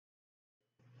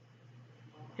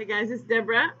Hey guys, it's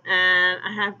Deborah, and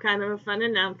I have kind of a fun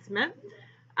announcement.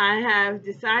 I have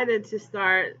decided to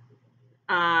start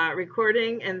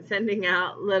recording and sending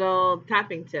out little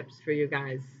tapping tips for you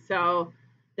guys. So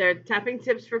they're tapping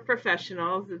tips for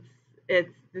professionals.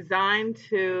 It's designed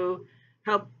to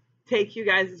help take you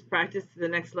guys' practice to the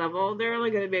next level. They're only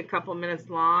going to be a couple minutes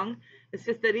long. It's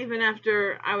just that even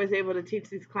after I was able to teach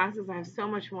these classes, I have so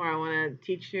much more I want to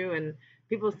teach you, and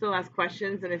people still ask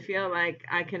questions, and I feel like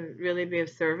I can really be of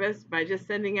service by just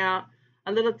sending out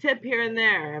a little tip here and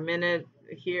there, a minute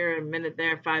here, a minute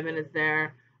there, 5 minutes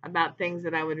there, about things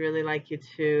that I would really like you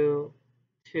to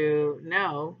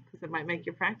know, because it might make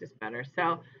your practice better.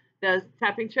 So those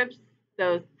tapping tips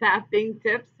are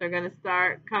going to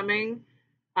start coming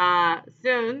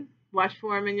soon. Watch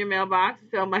for them in your mailbox.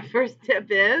 So my first tip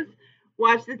is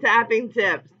watch the tapping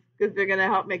tips, because they're going to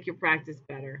help make your practice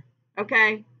better.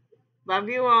 Okay. Love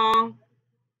you all.